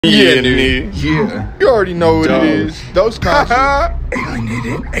Yeah, nigga. Yeah. You already know what it is. Those kinds of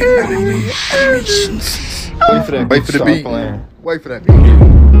Alienated animations. Wait for that. Wait for the beat. Playing. Wait for that beat.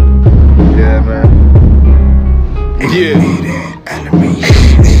 Yeah, man. Yeah.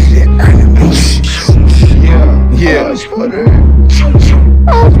 Animated animations. Yeah. I was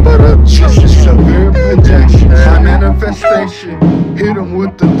put up just a severe projection. My manifestation. Hit him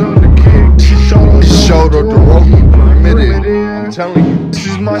with the thunder kick. She showed her the rope. Permitted. I'm telling you. This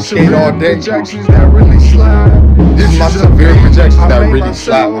is my Skate all day. projections that really slide. This is my severe projections that really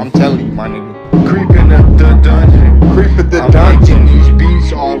slap. I'm telling you, my nigga. Creeping up the dungeon. Creeping the I'm dungeon. making these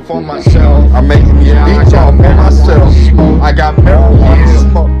beats all for myself. I'm making these beats all for myself. I got marijuana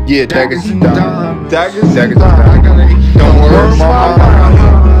smoke. Yeah, daggers and dimes. Daggers and dimes. Don't worry, mama.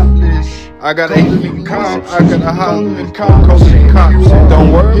 I got 8 cops. I got a hot cops.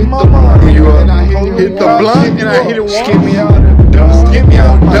 Don't worry, mama. When you hit the blunt and I hit it once. Skip me out of the dub. Get me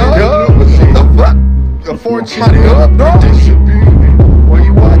out of my dub. What the fuck? Unfortunate dub. While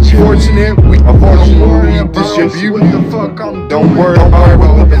you watching, Unfortunate, we distribute. What the fuck I'm Don't worry about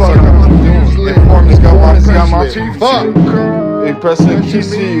what the fuck I'm doing. Informants got my teeth. Fuck. Impressing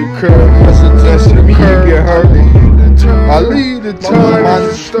kiss you, curve. Pressing test to me, get hurt. I lead the time,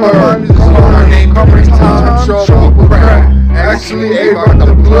 I'm spurred. My name coming time, trouble crack. Actually, A got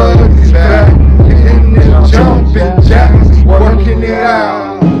the blood is back. Hitting it, jumping jacks, working it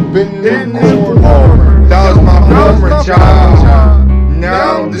out. Been in this performer, that was my former job.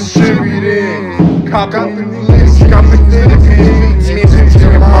 Now I'm distributing, copying the list, copying the beats, to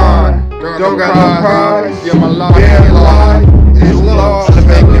your mind. Don't got no pride, yeah, my life is lost. The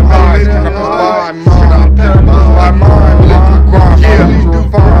vacant eyes cannot buy mine. My mind, liquid grind, yeah,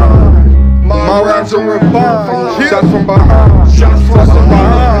 refine. My rhymes are refined. Shots from behind, shots from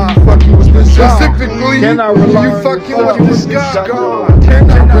behind. Fuck you with the specifically, can I rely you fucking with this guy? Can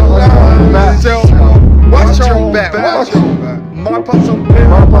I rely on myself? Watch your back, watch your back. My pops on pen,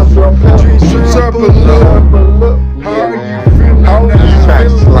 dreams up a look. How are you feeling? How are you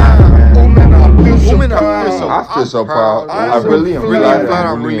feeling? Woman, I feel so proud. I feel so proud. I really am flat.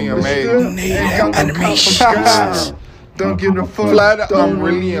 I'm really amazed. Animations. Don't give a fuck. Flat, I'm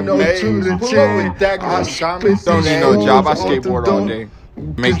really amazed. Pull up with that don't need no job. I skateboard all day.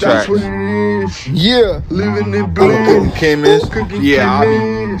 Make tracks. Yeah. Living in I'm a blue. chemist. Yeah, I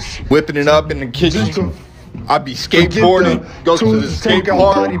be whipping it up in the kitchen. I be skateboarding. Go to the skate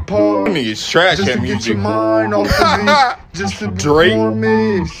park. Niggas trash that music. Drake.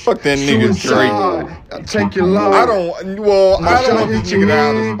 Fuck that nigga Drake. Take your life. I don't want this nigga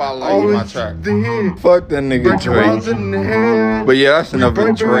out of the spotlight in my track. Fuck that nigga Drake. But yeah, that's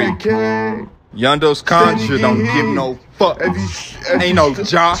another Drake. Yondo's Conjure don't give no fuck. Ain't no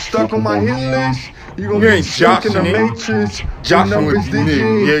Josh. Stuck on my hit list. You ain't joshing it. Joshing with the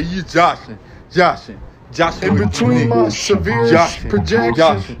nigga. Yeah, you joshing. Joshing in with between my severe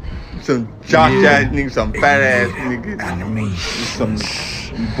projections. Some josh ass niggas, some fat ass niggas. Some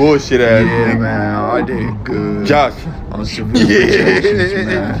bullshit ass niggas. Man, I did good. Josh. On severe projections,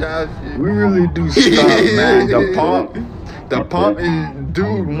 man. We really do stuff, man. The pump is,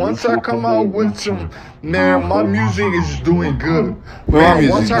 dude, once I come out with some, man, my music is doing good. Man,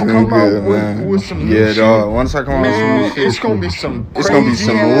 once I come out with some new dog. Once I come out with some new shit, it's gonna be some it's gonna be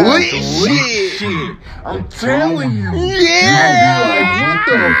some lit shit. I'm telling you. Yeah.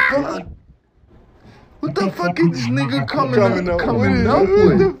 Like, what the fuck is this nigga coming up with? What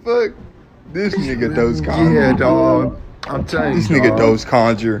the fuck? This nigga Dose Conjure. Yeah, dog. I'm telling you. This nigga Dose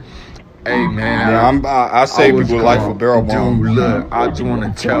Conjure. Hey man, yeah, I save people life for barrel bomb. Dude, look, I just want to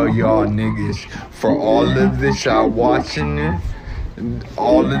tell y'all niggas, for all of this y'all watching it,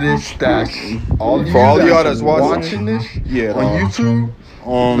 all of this that's all y'all that's watching this, yeah, on YouTube,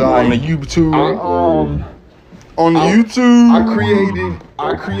 on the YouTube, on the YouTube,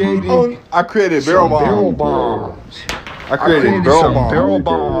 I created barrel bombs. I created barrel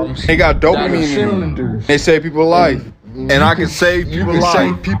bombs. They got dopamine cylinders. They save people life. And I can save people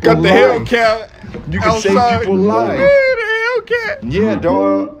life. Got the Hellcat. You can save people life. The Hellcat. Yeah,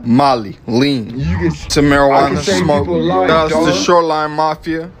 dog. Molly, lean. You can some marijuana smoke. That's dog. the Shoreline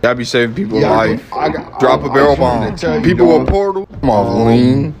Mafia. That be saving people life. Drop a barrel bomb. People with portal. Come on,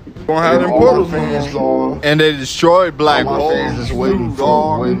 lean. Gonna have them portals, and they destroyed Black Hole. My fans is waiting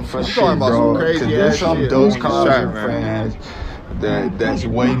for shit, bro. There's some Dose Conjure fans that's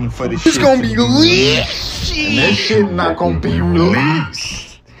waiting for the shit. It's gonna be lit. And that shit not gonna be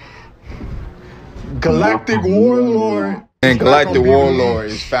released. Galactic Warlord. And Galactic Warlord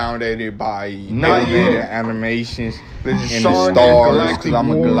is founded by animations and the stars. Cause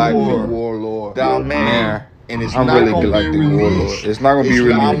I'm a Galactic Warlord. Man. And it's I'm not really gonna like be the warlord. released. It's not gonna be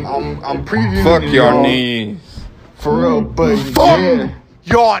released. I'm previewing Fuck it, your knees. For real, but Fuck yeah.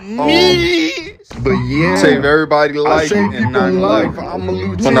 your knees. But yeah. Save everybody I life save and people not life. life. I'm a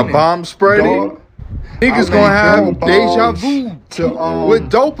lieutenant. When the bomb spread it, niggas I gonna made have barrel deja bombs vu to,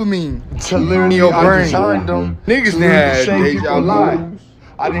 with dopamine to in literally, your I brain. designed them Niggas to done had save deja people vu. lives.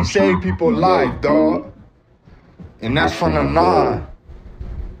 I didn't save people life, dog. And that's from the 9.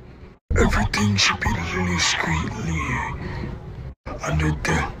 Everything should be discreetly under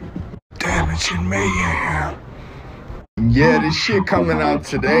the damage and mayhem. Yeah, this shit coming out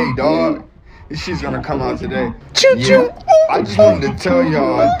today, dog. This shit's gonna come out today. Choo-choo. I just wanted to tell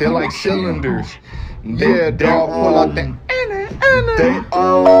y'all, they're like cylinders. They pull out the.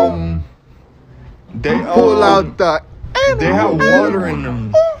 They Pull out the. They have water in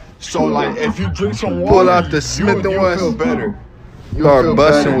them. So like, if you drink some water, Pull out the Smith & you'll Wesson. feel better. You'll Start feel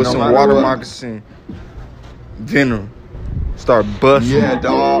busting better with no some matter water what. moccasin venom. Start busting. Yeah,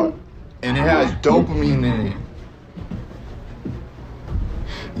 dog. And it has dopamine in it.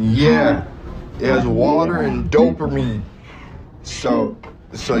 Yeah. It has water and dopamine. So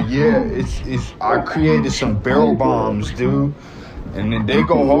yeah, it's I created some barrel bombs, dude. And then they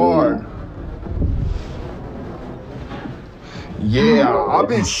go hard. Yeah, I've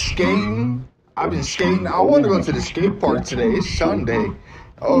been skating. I want to go to the skate park today. It's Sunday.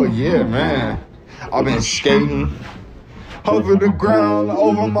 Oh yeah, man. I've been skating. Hover the ground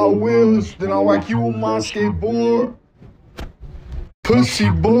over my wheels. Then I whack you with my skateboard. Pussy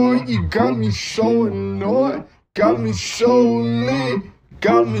boy, you got me so annoyed. Got me so lit.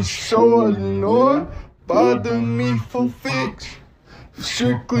 Got me so annoyed. Bother me for fix.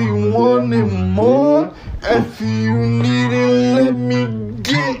 Strictly wanting more. If you need it, let me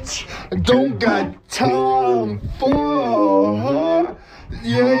get. I don't got time for her.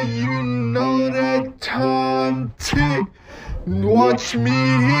 Yeah, you know that time tick. Watch me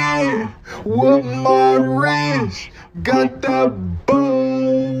here with my wrist. Got that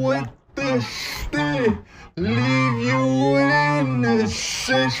bow with the stick. Leave you in a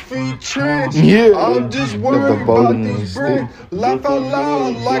 6 feet trench. Yeah. I'm just worried about this brick. Laugh out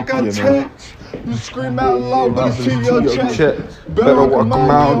loud like I text. You scream out loud, but it's to your chest. Better walk them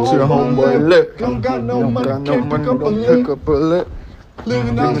out to your homeboy lip. Don't got no money, Got no can't money, pick up a don't lick. pick up a lip.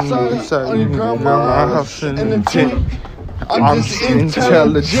 Living outside on your grandma's house in the tent. tent. I'm just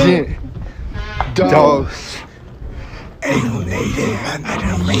intelligent. Dogs. Alienated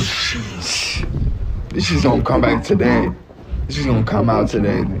animations. This shit's gonna come back today. This is gonna come out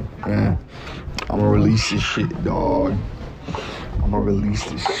today, man. I'm gonna release this shit, dog. I'm gonna release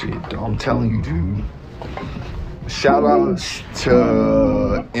this shit, dog. I'm telling you, dude. Shout outs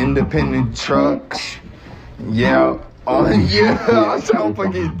to independent trucks. Yeah. Yeah, I sound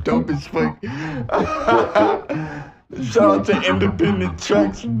fucking dope as fuck. Shout out to independent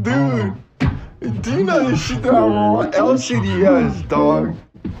trucks, dude. Do you know this shit that I'm on LCDS, dog?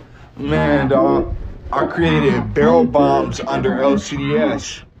 Man, dog. I created barrel bombs under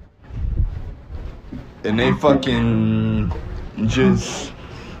LCDS. And they fucking just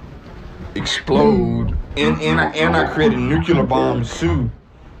explode. And I created nuclear bombs too.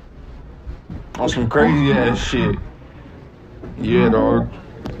 On some crazy ass shit. Yeah, dog.